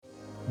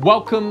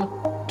Welcome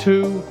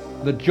to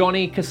the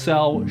Johnny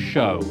Cassell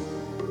Show.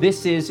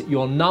 This is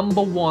your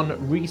number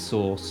one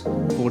resource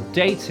for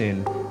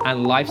dating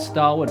and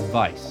lifestyle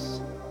advice.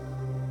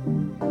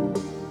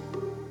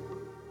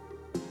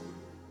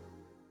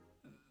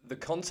 The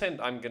content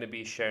I'm going to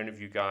be sharing with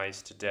you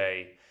guys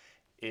today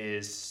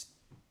is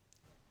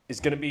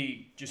going to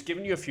be just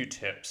giving you a few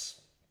tips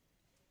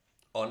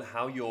on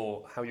how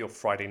your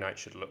Friday night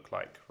should look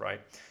like, right?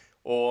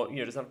 Or it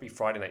doesn't have to be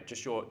Friday night,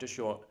 just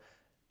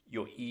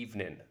your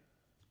evening,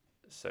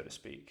 so to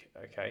speak.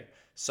 Okay,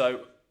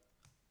 so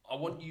I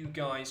want you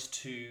guys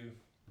to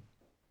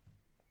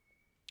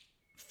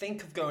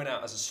think of going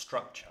out as a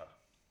structure.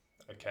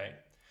 Okay,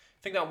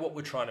 think about what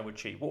we're trying to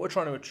achieve. What we're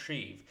trying to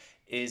achieve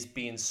is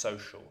being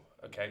social.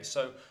 Okay,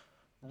 so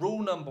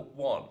rule number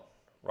one,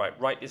 right?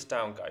 Write this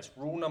down, guys.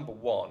 Rule number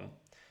one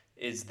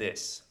is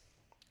this: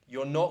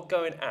 you're not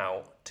going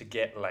out to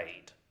get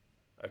laid.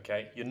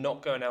 Okay, you're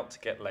not going out to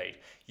get laid.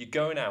 You're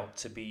going out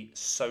to be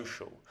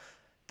social.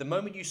 The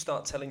moment you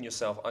start telling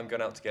yourself, I'm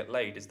going out to get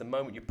laid, is the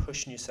moment you're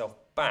pushing yourself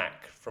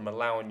back from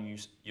allowing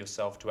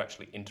yourself to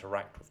actually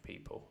interact with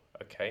people,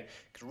 okay?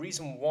 The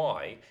reason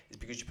why is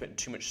because you're putting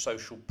too much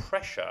social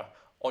pressure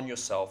on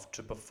yourself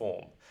to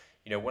perform.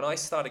 When I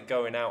started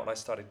going out and I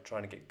started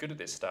trying to get good at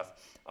this stuff,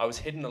 I was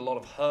hitting a lot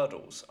of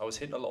hurdles. I was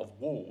hitting a lot of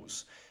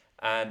walls.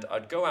 And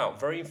I'd go out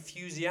very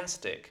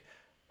enthusiastic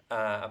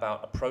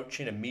about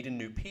approaching and meeting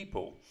new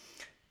people.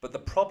 But the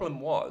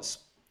problem was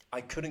I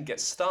couldn't get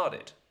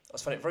started. I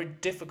was finding it very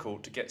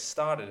difficult to get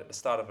started at the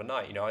start of a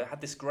night. I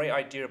had this great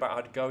idea about how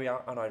to go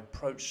out and I'd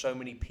approach so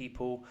many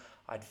people.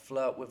 I'd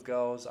flirt with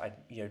girls. I'd,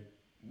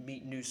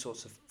 meet new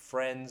sorts of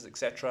friends,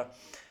 etc.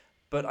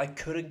 But I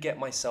couldn't get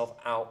myself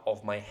out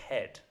of my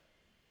head.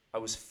 I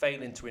was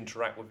failing to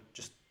interact with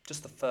just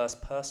the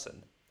first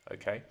person,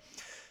 okay?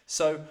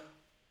 So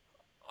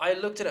I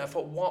looked at it, I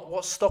thought,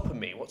 what's stopping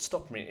me? What's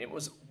stopping me? It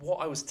was what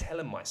I was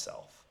telling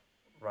myself.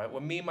 Right,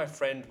 when me and my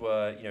friend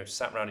were,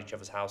 sat around each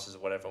other's houses or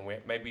whatever,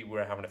 and maybe we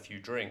were having a few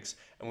drinks,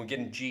 and we're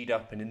getting G'd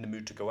up and in the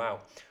mood to go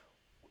out.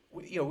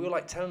 We were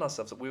like telling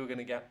ourselves that we were going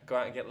to go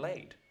out and get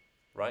laid,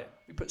 right?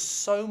 We put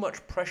so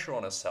much pressure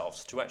on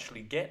ourselves to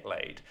actually get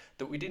laid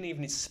that we didn't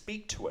even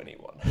speak to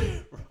anyone,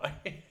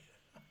 right?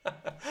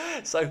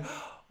 So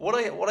what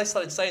I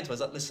started saying to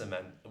myself, like, listen,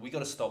 man, we got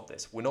to stop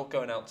this. We're not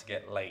going out to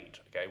get laid,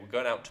 okay? We're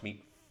going out to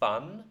meet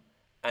fun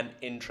and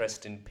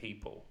interesting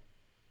people,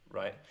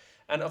 right?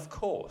 And of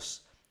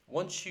course,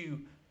 once you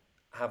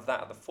have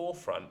that at the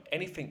forefront,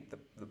 anything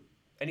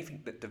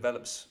that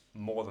develops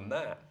more than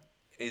that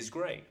is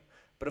great.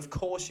 But of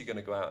course you're going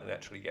to go out and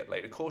actually get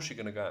laid. Of course you're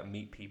going to go out and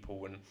meet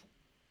people and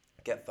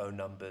get phone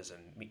numbers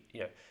and meet,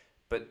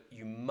 but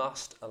you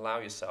must allow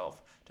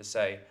yourself to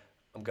say,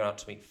 I'm going out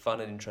to meet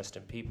fun and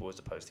interesting people as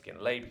opposed to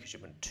getting laid, because you're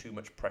putting too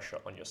much pressure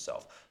on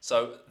yourself.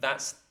 So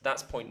that's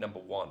point number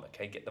one,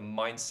 okay? Get the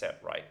mindset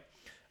right.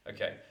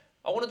 Okay.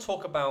 I want to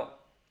talk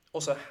about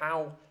also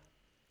how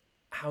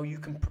you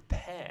can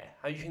prepare,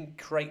 how you can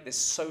create this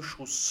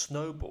social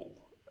snowball,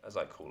 as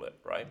I call it,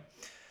 right?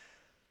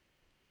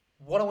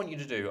 What I want you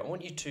to do, I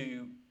want you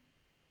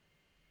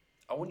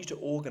to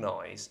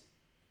organize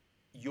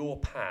your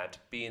pad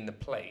being the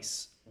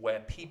place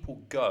where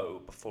people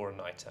go before a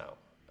night out,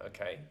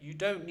 okay? You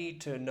don't need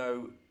to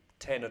know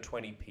 10 or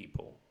 20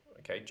 people,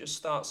 okay? Just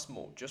start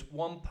small. Just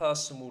one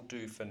person will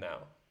do for now,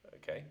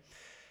 okay?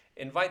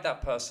 Invite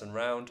that person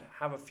round,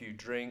 have a few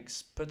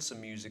drinks, put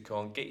some music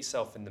on, get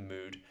yourself in the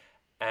mood.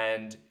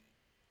 And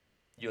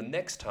your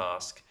next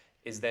task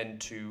is then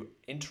to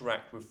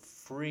interact with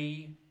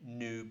three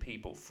new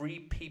people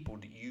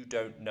that you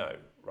don't know,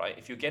 right?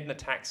 If you're getting a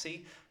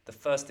taxi, the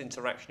first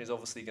interaction is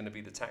obviously going to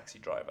be the taxi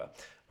driver.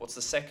 What's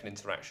the second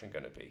interaction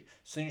going to be?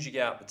 As soon as you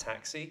get out the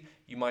taxi,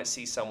 you might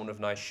see someone with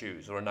nice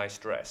shoes or a nice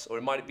dress, or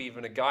it might be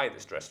even a guy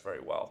that's dressed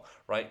very well,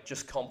 right?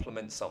 Just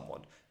compliment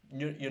someone.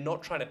 You're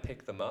not trying to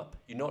pick them up.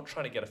 You're not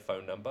trying to get a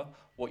phone number.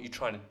 What you're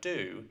trying to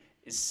do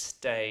is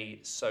stay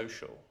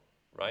social,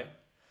 right?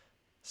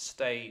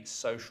 Stay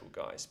social,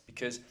 guys,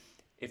 because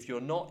if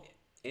you're not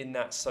in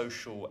that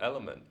social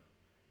element,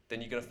 then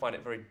you're going to find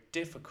it very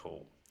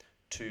difficult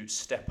to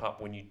step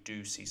up when you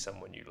do see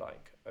someone you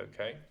like,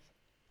 okay?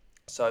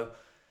 So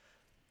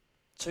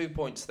 2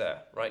 points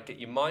there, right? Get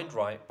your mind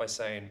right by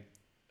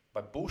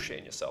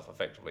bullshitting yourself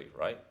effectively,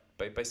 right?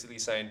 By basically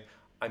saying,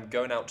 I'm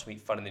going out to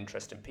meet fun and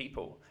interesting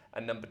people.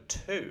 And number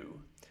two,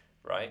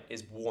 right,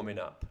 is warming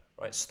up.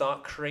 Right,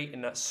 start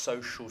creating that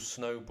social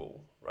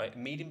snowball, right?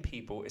 Meeting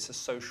people is a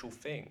social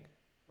thing,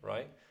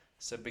 right?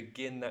 So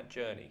begin that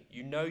journey.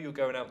 You're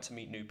going out to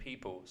meet new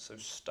people, so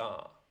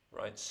start,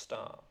 right?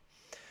 Start.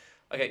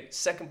 Okay,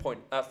 third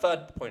point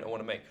I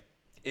want to make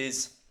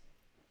is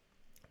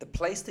the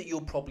place that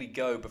you'll probably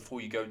go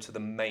before you go to the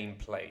main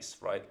place,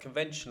 right?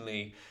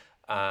 Conventionally,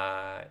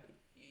 the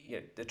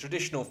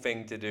traditional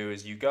thing to do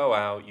is you go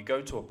out, you go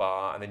to a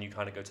bar, and then you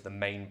kind of go to the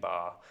main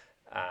bar.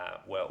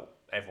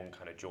 Everyone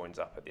kind of joins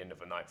up at the end of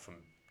the night from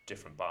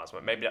different bars.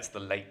 Maybe that's the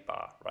late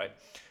bar, right?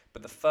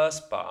 But the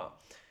first bar,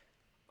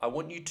 I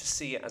want you to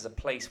see it as a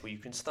place where you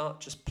can start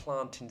just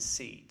planting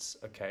seeds,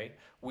 okay?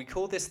 We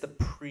call this the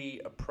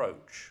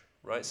pre-approach,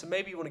 right? So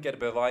maybe you want to get a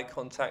bit of eye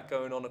contact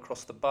going on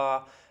across the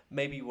bar.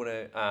 Maybe you want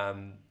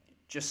to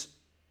just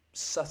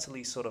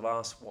subtly sort of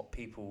ask what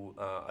people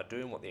are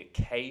doing, what the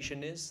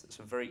occasion is. It's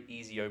a very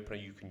easy opener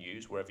you can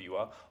use wherever you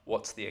are.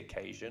 What's the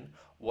occasion?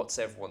 What's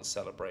everyone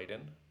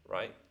celebrating,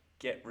 right?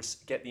 Get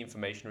the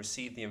information,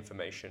 receive the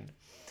information.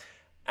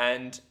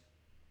 And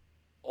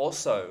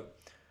also,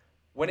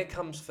 when it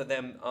comes for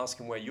them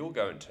asking where you're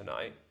going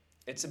tonight,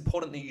 it's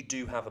important that you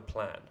do have a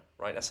plan,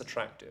 right? That's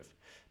attractive.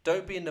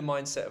 Don't be in the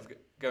mindset of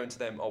going to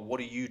them, oh, what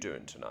are you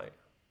doing tonight,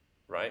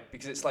 right?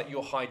 Because it's like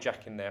you're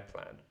hijacking their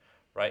plan,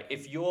 right?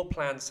 If your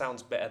plan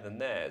sounds better than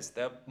theirs,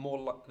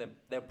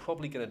 they're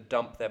probably going to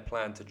dump their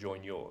plan to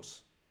join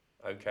yours,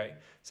 okay?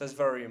 So it's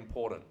very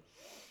important.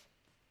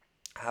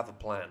 Have a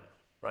plan,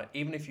 right?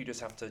 Even if you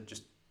just have to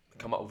just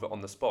come up with it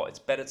on the spot, it's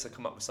better to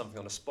come up with something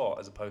on the spot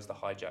as opposed to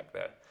hijack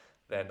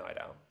their night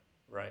out.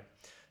 Right,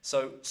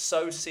 so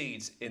sow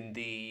seeds at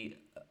the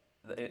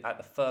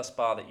first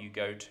bar that you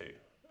go to,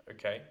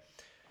 okay?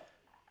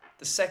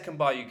 The second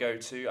bar you go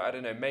to, I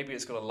don't know, maybe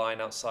it's got a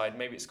line outside,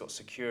 maybe it's got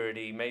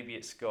security, maybe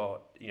it's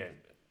got,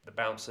 the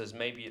bouncers,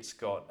 maybe it's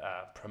got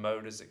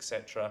promoters,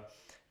 etc.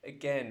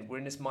 Again, we're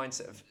in this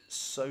mindset of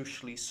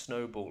socially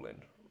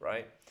snowballing,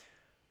 right?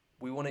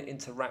 We want to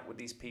interact with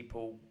these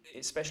people,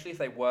 especially if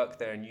they work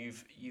there and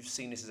you've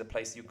seen this as a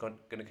place that you're going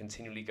to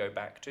continually go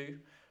back to.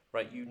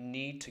 Right, you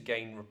need to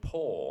gain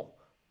rapport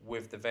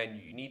with the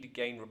venue. You need to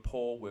gain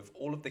rapport with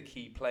all of the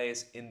key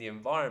players in the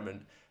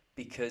environment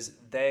because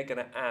they're going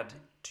to add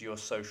to your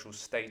social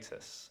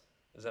status.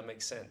 Does that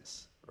make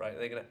sense? Right,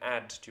 they're going to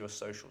add to your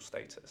social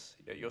status.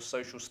 Your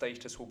social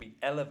status will be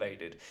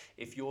elevated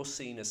if you're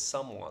seen as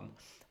someone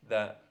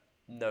that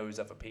knows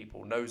other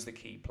people, knows the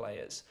key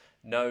players,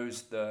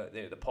 knows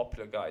the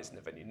popular guys in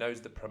the venue, knows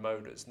the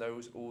promoters,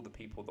 knows all the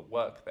people that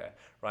work there.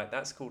 Right,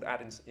 that's called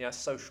adding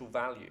social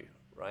value.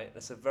 Right,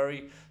 that's a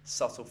very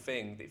subtle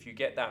thing. If you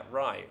get that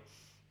right,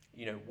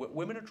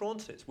 women are drawn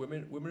to this.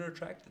 Women are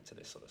attracted to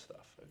this sort of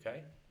stuff.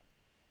 Okay,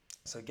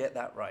 so get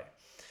that right.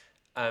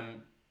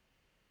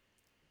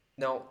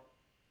 Now,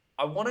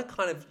 I want to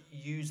kind of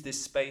use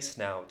this space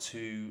now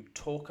to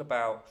talk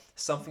about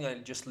something I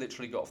just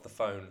literally got off the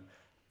phone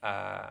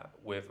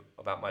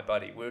about my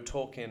buddy. We were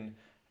talking.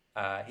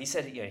 He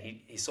said,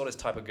 he saw this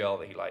type of girl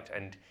that he liked,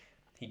 and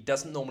he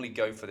doesn't normally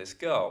go for this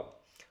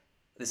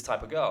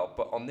type of girl,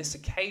 but on this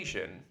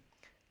occasion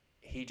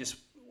he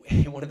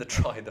wanted to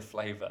try the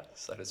flavor,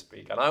 so to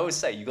speak. And I always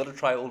say you got to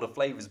try all the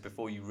flavors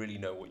before you really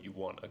know what you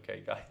want,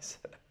 okay guys?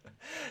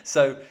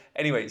 So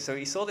anyway, so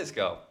he saw this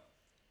girl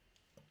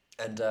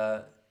and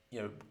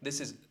this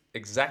is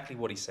exactly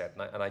what he said,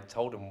 and I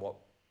told him what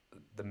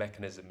the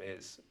mechanism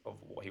is of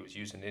what he was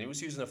using, and he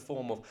was using a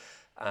form of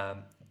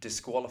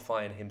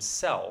disqualifying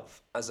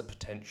himself as a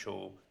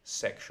potential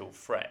sexual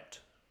threat,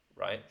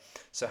 right?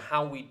 So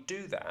how we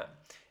do that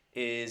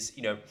is,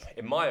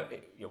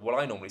 what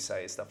I normally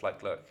say is stuff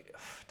like, look,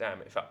 damn,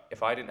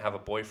 if I didn't have a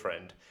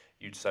boyfriend,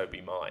 you'd so be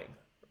mine,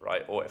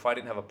 right? Or if I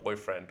didn't have a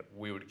boyfriend,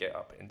 we would get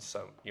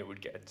we'd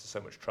get into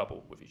so much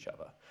trouble with each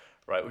other,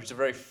 right? Which is a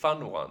very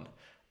fun one,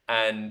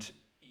 and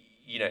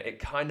it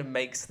kind of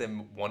makes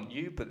them want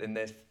you, but then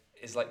there's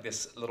like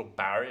this little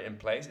barrier in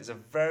place. It's a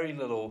very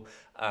little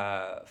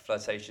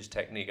flirtatious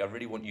technique. I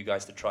really want you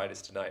guys to try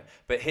this tonight.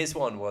 But his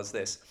one was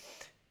this,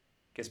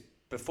 because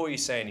before you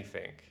say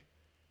anything,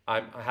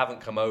 I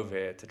haven't come over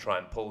here to try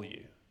and pull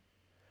you,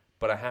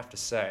 but I have to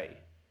say,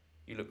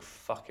 you look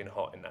fucking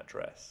hot in that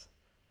dress,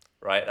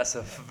 right? That's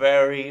a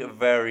very,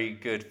 very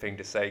good thing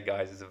to say,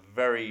 guys. It's a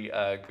very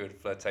good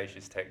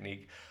flirtatious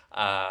technique.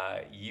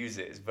 Use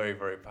it. It's very,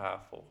 very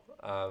powerful.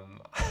 I'm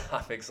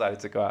excited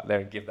to go out there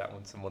and give that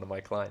one to one of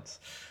my clients.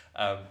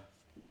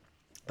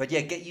 But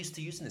yeah, get used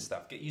to using this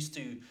stuff. Get used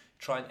to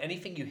trying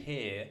anything you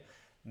hear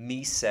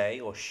me say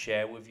or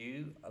share with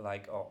you,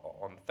 like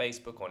on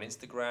Facebook, on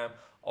Instagram,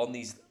 on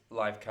these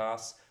live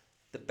casts.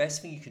 The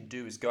best thing you can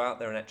do is go out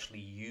there and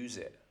actually use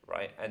it,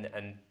 right?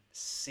 And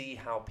see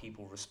how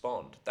people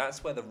respond.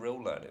 That's where the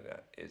real learning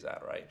is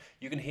at, right?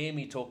 You can hear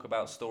me talk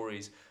about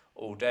stories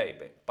all day,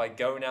 but by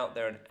going out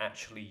there and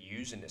actually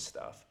using this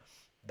stuff,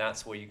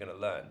 that's where you're going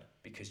to learn,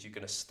 because you're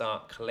going to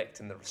start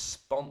collecting the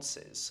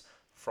responses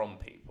from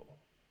people.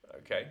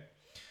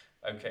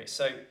 Okay,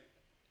 so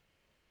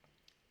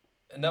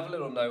another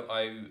little note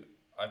I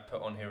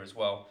put on here as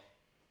well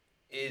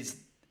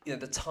is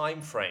the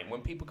time frame.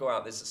 When people go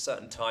out, there's a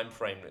certain time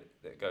frame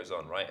that goes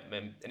on, right?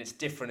 And it's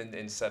different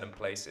in certain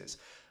places,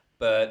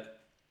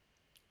 but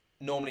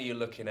normally you're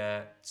looking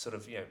at sort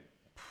of,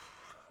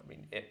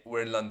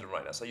 we're in London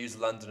right now, so I use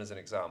London as an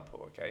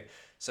example, okay?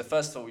 So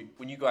first of all,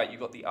 when you go out,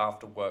 you've got the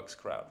after works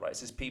crowd, right?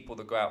 So it's people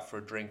that go out for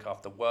a drink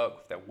after work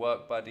with their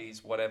work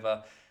buddies,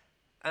 whatever.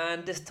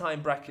 And this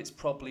time bracket's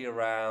probably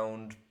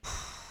around,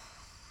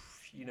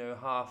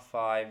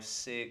 5:30,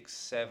 6,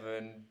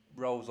 7,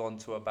 rolls on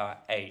to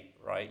about 8,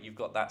 right? You've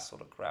got that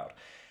sort of crowd.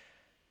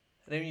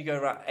 And then when you go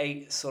around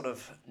 8, sort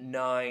of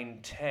 9,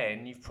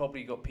 10, you've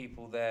probably got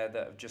people there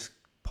that have just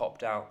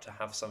popped out to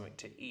have something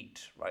to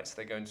eat, right? So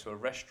they go into a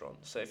restaurant.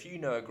 So if you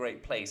know a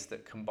great place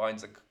that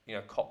combines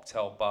a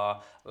cocktail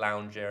bar,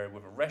 lounge area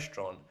with a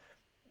restaurant,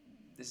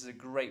 this is a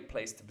great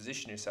place to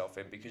position yourself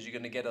in, because you're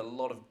going to get a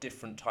lot of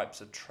different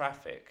types of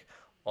traffic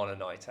on a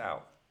night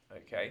out,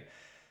 okay?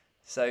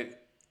 So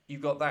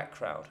you've got that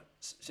crowd.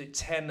 So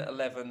 10,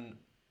 11,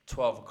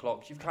 12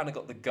 o'clock, you've kind of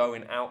got the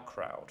going out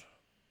crowd,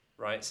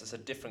 right? So it's a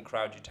different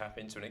crowd you tap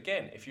into. And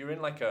again, if you're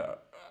in like a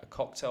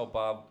cocktail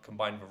bar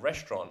combined with a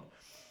restaurant,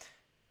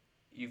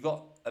 you've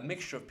got a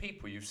mixture of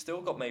people. You've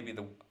still got maybe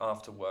the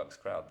after works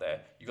crowd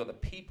there. You've got the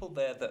people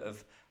there that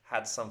have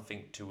had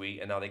something to eat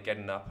and now they're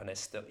getting up and they're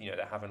still,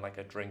 they're having like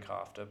a drink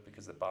after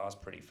because the bar's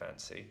pretty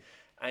fancy.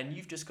 And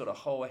you've just got a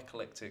whole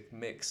eclectic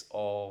mix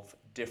of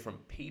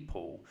different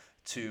people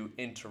to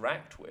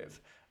interact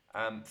with.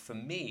 For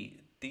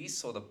me, these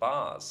sort of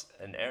bars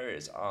and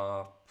areas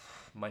are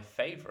my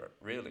favorite,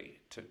 really,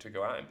 to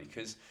go out in,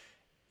 because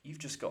you've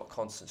just got a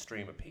constant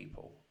stream of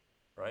people,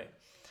 right?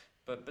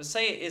 But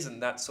say it isn't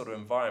that sort of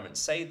environment.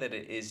 Say that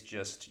it is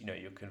just,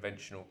 your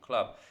conventional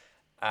club.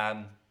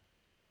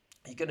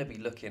 You're going to be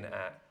looking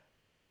at,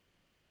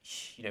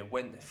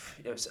 when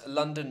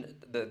London,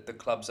 the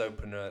clubs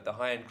open, the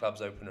high-end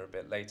clubs open a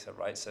bit later,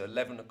 right? So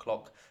 11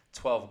 o'clock,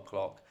 12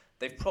 o'clock.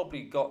 They've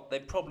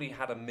probably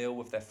had a meal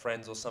with their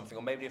friends or something,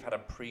 or maybe they've had a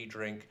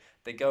pre-drink.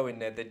 They go in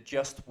there, they're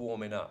just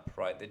warming up,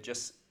 right? They're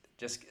just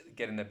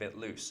getting a bit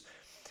loose.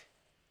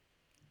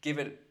 Give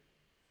it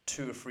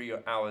 2 or 3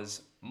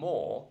 hours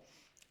more,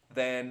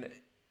 then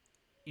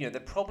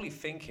they're probably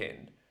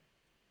thinking,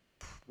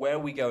 where are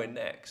we going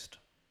next?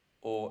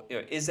 Or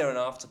is there an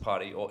after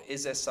party, or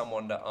is there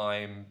someone that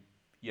I'm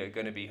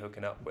going to be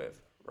hooking up with,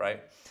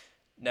 right?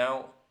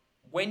 Now,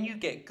 when you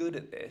get good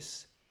at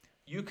this,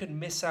 you can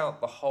miss out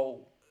the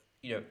whole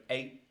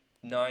 8,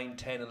 9,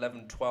 10,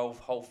 11, 12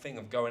 whole thing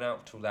of going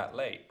out till that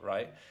late,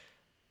 right?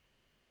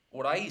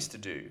 What I used to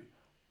do,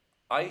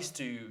 I used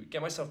to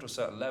get myself to a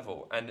certain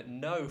level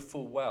and know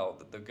full well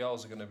that the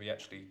girls are going to be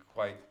actually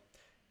quite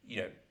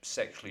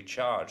sexually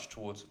charged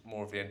towards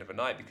more of the end of the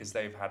night, because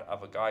they've had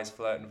other guys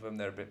flirting with them,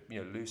 they're a bit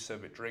looser, a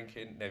bit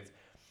drinking, they've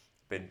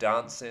been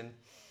dancing,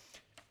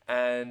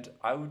 and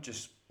I would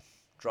just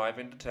drive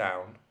into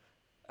town,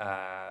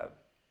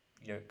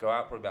 go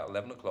out for about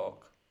 11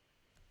 o'clock,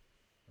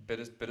 bit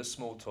of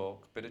small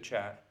talk, bit of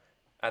chat,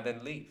 and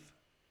then leave,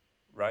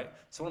 right?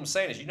 So what I'm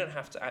saying is, you don't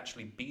have to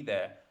actually be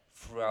there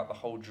throughout the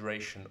whole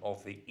duration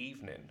of the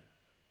evening,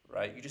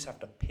 right? You just have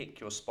to pick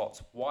your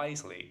spots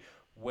wisely,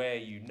 where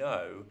you're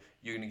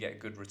going to get a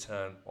good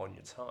return on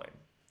your time.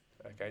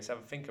 Okay, so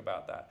have a think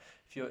about that.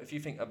 If you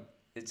think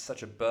it's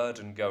such a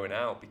burden going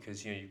out,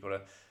 because you've got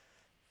to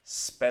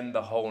spend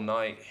the whole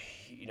night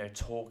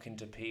talking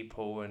to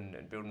people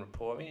and building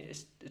rapport. I mean,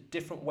 it's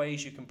different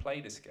ways you can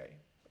play this game.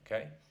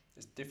 Okay,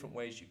 there's different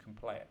ways you can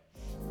play it.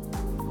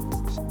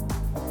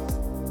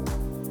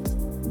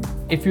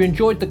 If you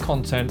enjoyed the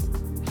content,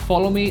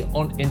 follow me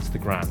on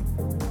Instagram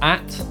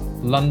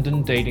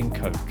 @London Dating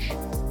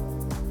Coach.